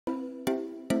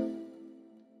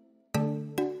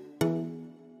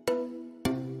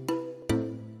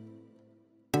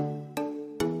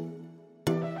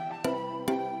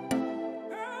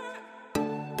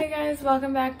guys,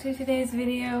 welcome back to today's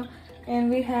video, and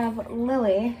we have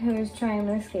Lily, who is trying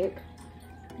to escape,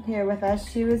 here with us.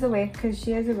 She was awake because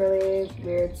she has a really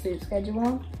weird sleep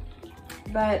schedule,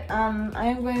 but I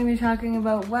am going to be talking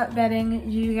about what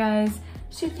bedding you guys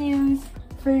should use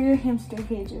for your hamster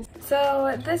cages.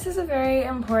 So this is a very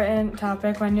important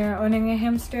topic when you're owning a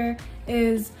hamster,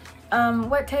 is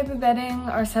what type of bedding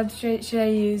or substrate should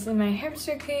I use in my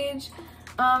hamster cage?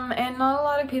 And not a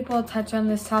lot of people touch on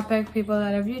this topic, people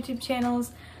that have YouTube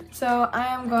channels, so I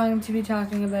am going to be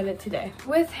talking about it today.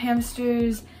 With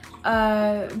hamsters,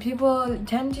 people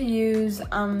tend to use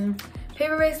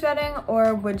paper-based bedding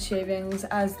or wood shavings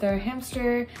as their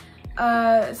hamster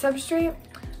substrate.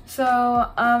 So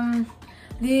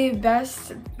the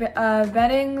best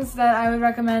beddings that I would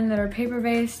recommend that are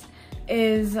paper-based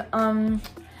is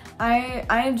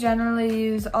I generally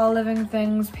use All Living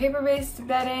Things paper-based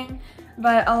bedding,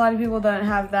 but a lot of people don't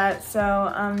have that, so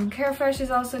Carefresh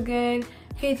is also good,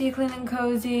 KT Clean and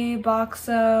Cozy,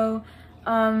 Boxo,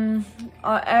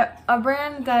 a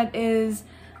brand that is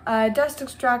dust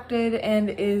extracted and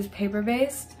is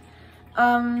paper-based.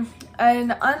 An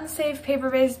unsafe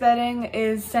paper-based bedding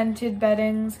is scented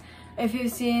beddings. If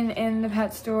you've seen in the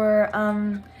pet store,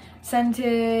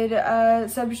 scented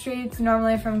substrates,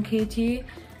 normally from KT.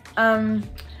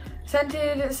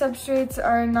 Scented substrates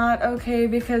are not okay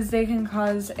because they can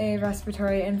cause a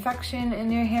respiratory infection in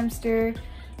your hamster,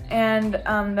 and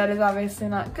that is obviously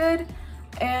not good.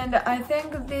 And I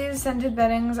think these scented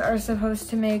beddings are supposed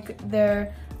to make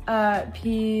their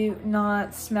pee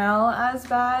not smell as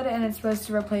bad, and it's supposed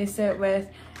to replace it with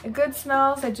a good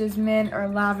smell such as mint or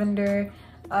lavender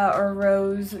or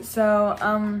rose.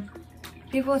 So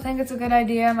people think it's a good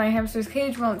idea. My hamster's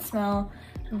cage won't smell,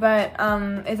 but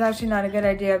it's actually not a good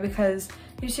idea because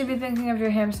you should be thinking of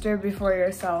your hamster before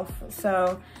yourself.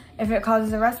 So if it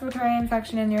causes a respiratory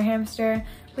infection in your hamster,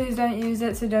 please don't use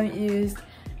it. So don't use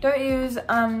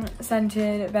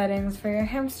scented beddings for your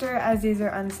hamster, as these are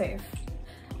unsafe.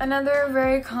 Another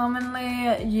very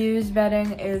commonly used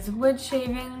bedding is wood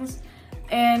shavings,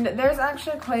 and there's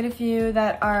actually quite a few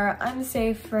that are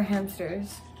unsafe for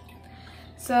hamsters.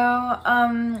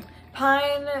 So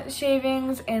pine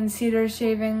shavings and cedar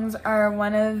shavings are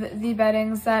one of the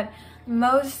beddings that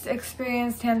most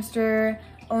experienced hamster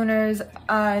owners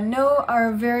know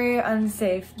are very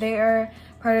unsafe. They are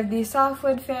part of the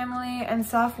softwood family, and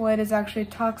softwood is actually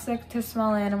toxic to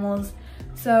small animals.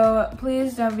 So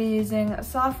please don't be using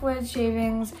softwood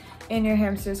shavings in your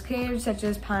hamster's cage, such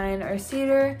as pine or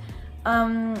cedar.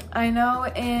 I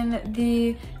know in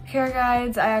the care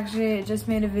guides, I actually just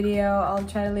made a video. I'll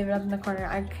try to leave it up in the corner.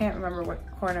 I can't remember what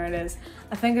corner it is.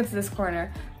 I think it's this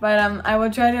corner, but I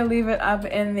will try to leave it up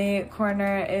in the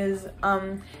corner. Is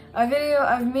a video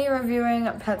of me reviewing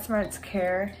PetSmart's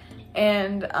care,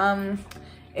 and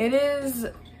it is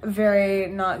very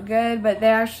not good, but they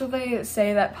actually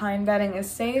say that pine bedding is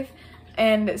safe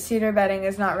and cedar bedding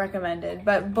is not recommended.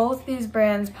 But both these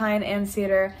brands, pine and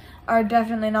cedar, are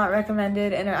definitely not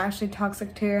recommended and are actually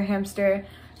toxic to your hamster.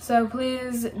 So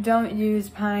please don't use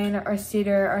pine or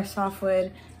cedar or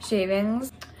softwood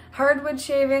shavings. Hardwood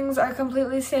shavings are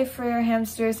completely safe for your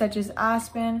hamster, such as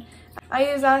aspen.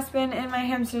 I use aspen in my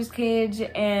hamster's cage,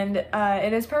 and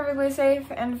it is perfectly safe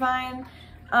and fine.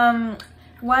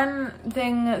 One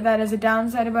thing that is a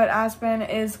downside about aspen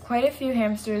is quite a few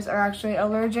hamsters are actually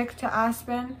allergic to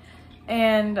aspen,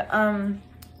 and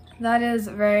that is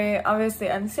very obviously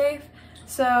unsafe.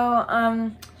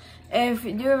 So if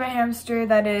you have a hamster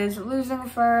that is losing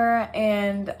fur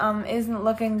and isn't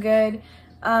looking good,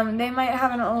 they might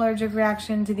have an allergic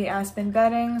reaction to the aspen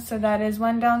bedding, so that is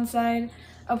one downside.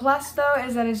 A plus though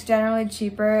is that it's generally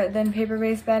cheaper than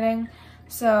paper-based bedding,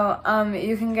 so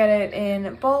you can get it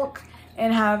in bulk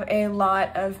and have a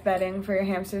lot of bedding for your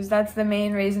hamsters. That's the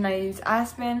main reason I use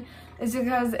aspen, is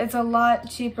because it's a lot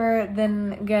cheaper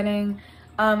than getting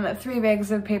 3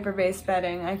 bags of paper-based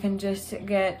bedding. I can just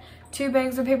get 2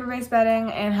 bags of paper-based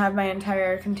bedding and have my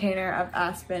entire container of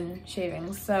aspen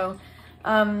shavings. So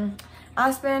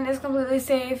aspen is completely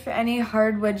safe. Any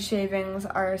hardwood shavings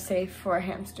are safe for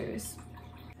hamsters.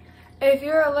 If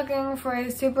you're looking for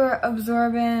a super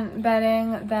absorbent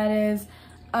bedding that is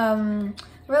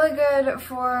really good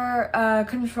for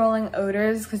controlling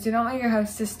odors, because you don't want your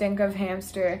house to stink of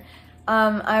hamster,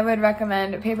 I would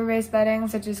recommend paper-based bedding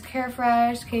such as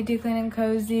Carefresh, KT Clean and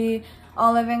Cozy,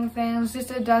 All Living Things,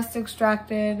 just a dust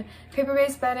extracted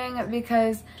paper-based bedding,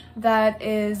 because that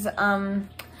is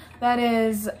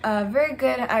very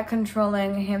good at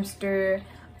controlling hamster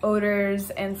odors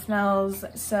and smells.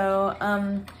 So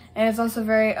and it's also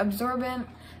very absorbent.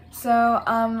 So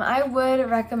I would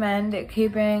recommend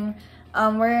keeping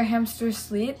where your hamster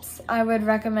sleeps, I would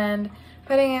recommend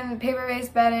putting in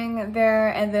paper-based bedding there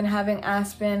and then having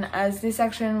aspen as the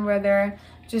section where they're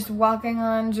just walking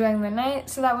on during the night,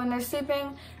 so that when they're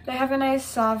sleeping, they have a nice,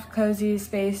 soft, cozy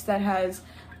space that has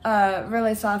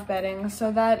really soft bedding.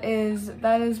 So that is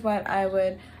what I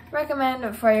would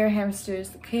recommend for your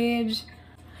hamster's cage.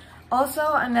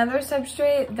 Also, another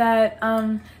substrate that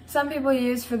some people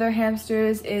use for their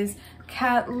hamsters is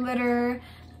cat litter,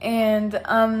 and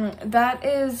that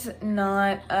is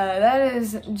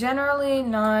generally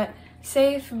not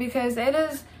safe because it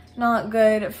is not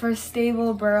good for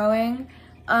stable burrowing.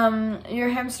 Your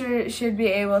hamster should be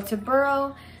able to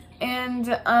burrow, and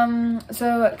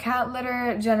so cat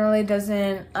litter generally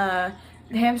doesn't,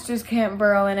 hamsters can't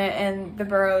burrow in it and the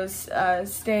burrows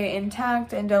stay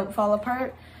intact and don't fall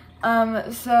apart.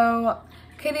 So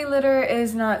kitty litter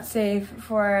is not safe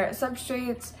for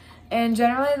substrates, and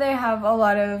generally they have a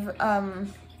lot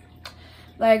of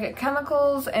like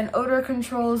chemicals and odor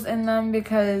controls in them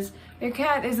because your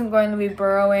cat isn't going to be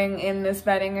burrowing in this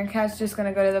bedding. Your cat's just going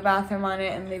to go to the bathroom on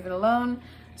it and leave it alone.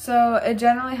 So it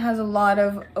generally has a lot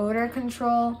of odor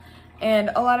control and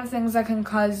a lot of things that can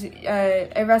cause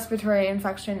a respiratory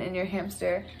infection in your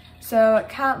hamster. So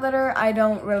cat litter I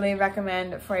don't really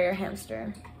recommend for your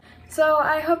hamster. So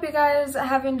I hope you guys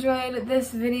have enjoyed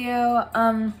this video.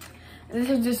 This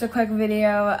is just a quick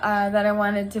video that I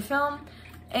wanted to film,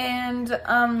 and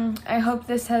I hope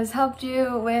this has helped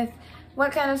you with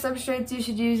what kind of substrates you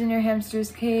should use in your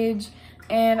hamster's cage,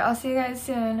 and I'll see you guys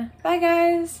soon. Bye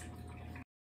guys!